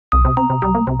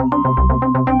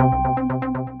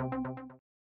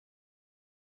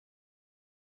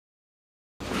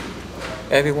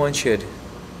Everyone should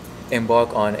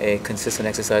embark on a consistent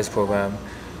exercise program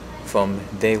from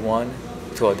day one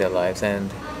throughout their lives. And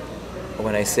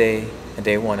when I say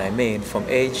day one, I mean from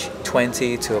age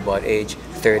 20 to about age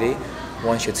 30.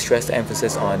 One should stress the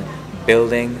emphasis on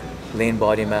building lean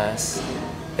body mass,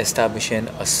 establishing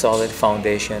a solid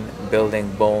foundation,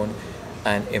 building bone,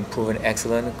 and improving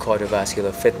excellent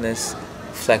cardiovascular fitness,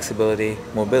 flexibility,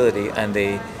 mobility, and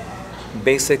the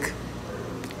basic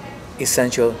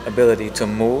essential ability to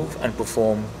move and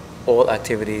perform all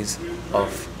activities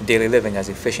of daily living as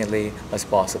efficiently as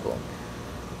possible.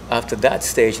 After that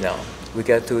stage now, we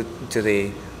get to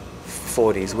the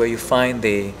 40s, where you find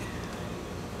the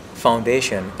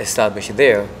foundation established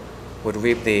there would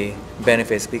reap the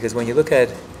benefits, because when you look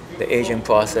at the aging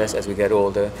process as we get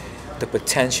older, the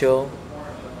potential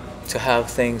to have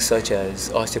things such as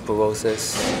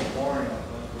osteoporosis,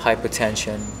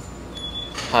 hypertension,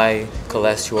 high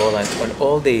cholesterol, and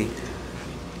all the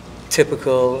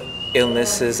typical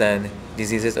illnesses and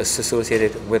diseases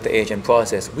associated with the aging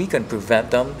process, we can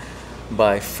prevent them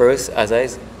by first, as I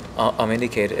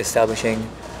indicated, establishing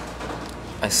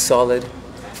a solid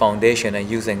foundation and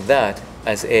using that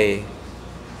as a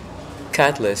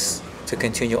catalyst to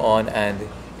continue on and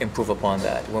improve upon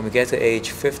that. When we get to age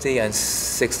 50 and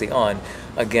 60 on,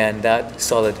 again, that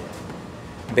solid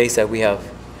base that we have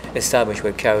established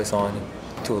will carry us on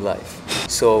through life.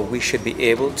 So we should be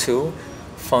able to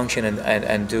function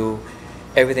and do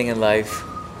everything in life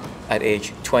at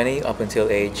age 20 up until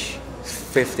age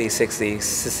 50, 60,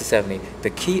 70. The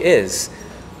key is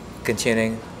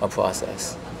continuing a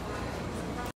process.